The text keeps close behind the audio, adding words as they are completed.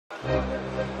Så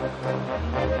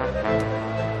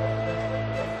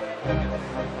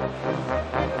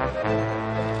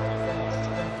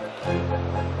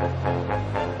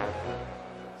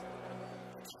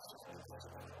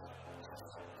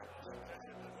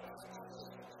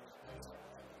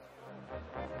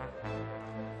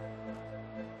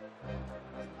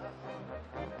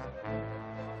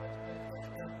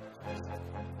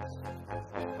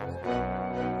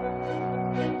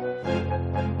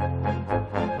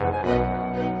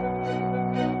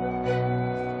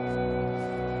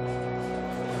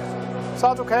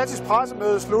er Ducatis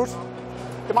pressemøde slut.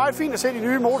 Det er meget fint at se de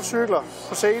nye motorcykler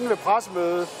på scenen ved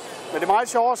pressemødet, men det er meget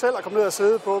sjovere selv at komme ned og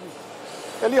sidde på dem.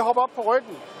 Jeg lige hoppe op på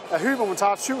ryggen af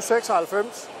Hypermotard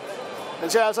 796. Den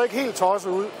ser altså ikke helt tosset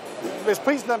ud. Hvis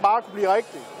prisen den bare kunne blive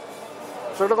rigtig,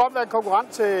 så ville det godt være en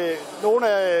konkurrent til nogle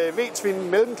af V-Twin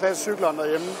mellemklassecyklerne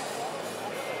derhjemme.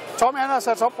 Tommy han har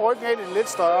sat sig op på ryggen af en lidt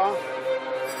større.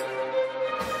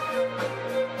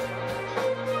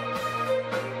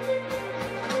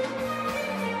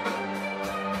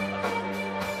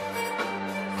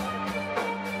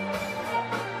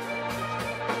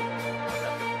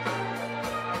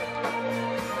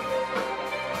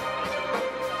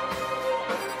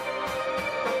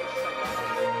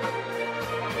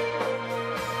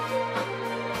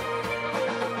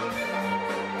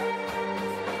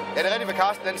 Ja, det er rigtigt, hvad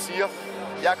Carsten den siger.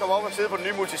 Jeg kommer op og sidder på den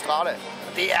nye Multistrada.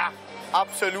 Det er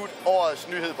absolut årets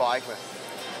nyhed på EICMA.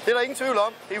 Det er der ingen tvivl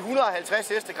om. Det er 150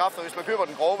 hestekræfter, hvis man køber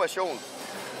den grove version.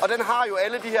 Og den har jo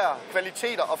alle de her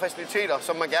kvaliteter og faciliteter,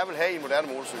 som man gerne vil have i en moderne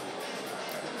motorcykel.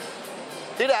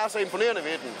 Det, der er så imponerende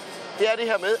ved den, det er det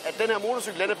her med, at den her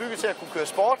motorcykel den er bygget til at kunne køre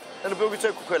sport, den er bygget til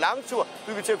at kunne køre langtur,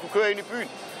 bygget til at kunne køre ind i byen.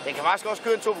 Den kan faktisk også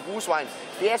køre en tur på grusvejen.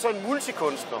 Det er så en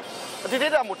multikunstner. Og det er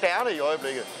det, der er moderne i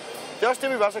øjeblikket. Det er også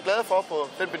det, vi var så glade for på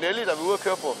den Benelli, der var ude at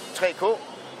køre på 3K.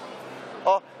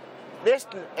 Og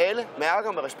næsten alle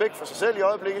mærker med respekt for sig selv i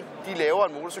øjeblikket, de laver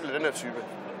en motorcykel af den her type.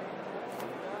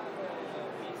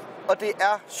 Og det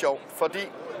er sjovt,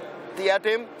 fordi det er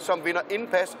dem, som vinder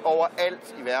indpas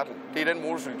overalt i verden. Det er den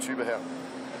motorcykeltype her.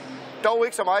 Dog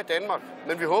ikke så meget i Danmark,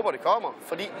 men vi håber, det kommer,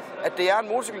 fordi at det er en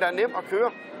motorcykel, der er nem at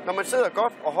køre. Når man sidder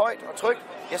godt og højt og trygt,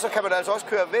 ja, så kan man altså også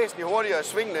køre væsentligt hurtigere i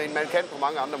svingene, end man kan på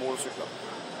mange andre motorcykler.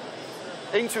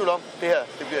 Ingen tvivl om, det her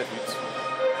det bliver et hit.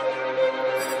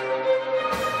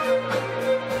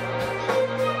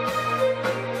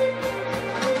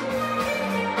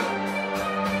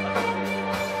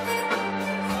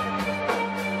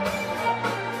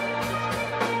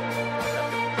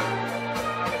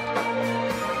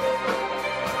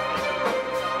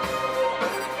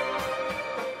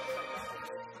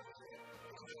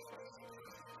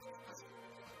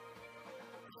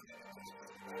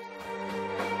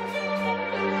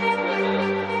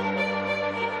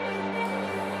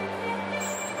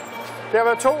 Det har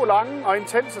været 2 lange og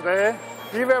intense dage.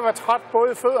 Vi er ved at være træt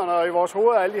både i fødderne og i vores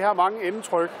hoveder af alle de her mange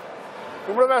indtryk.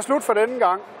 Nu må det være slut for denne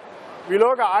gang. Vi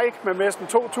lukker EICMA-messen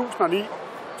 2009.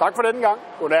 Tak for denne gang.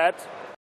 Godnat.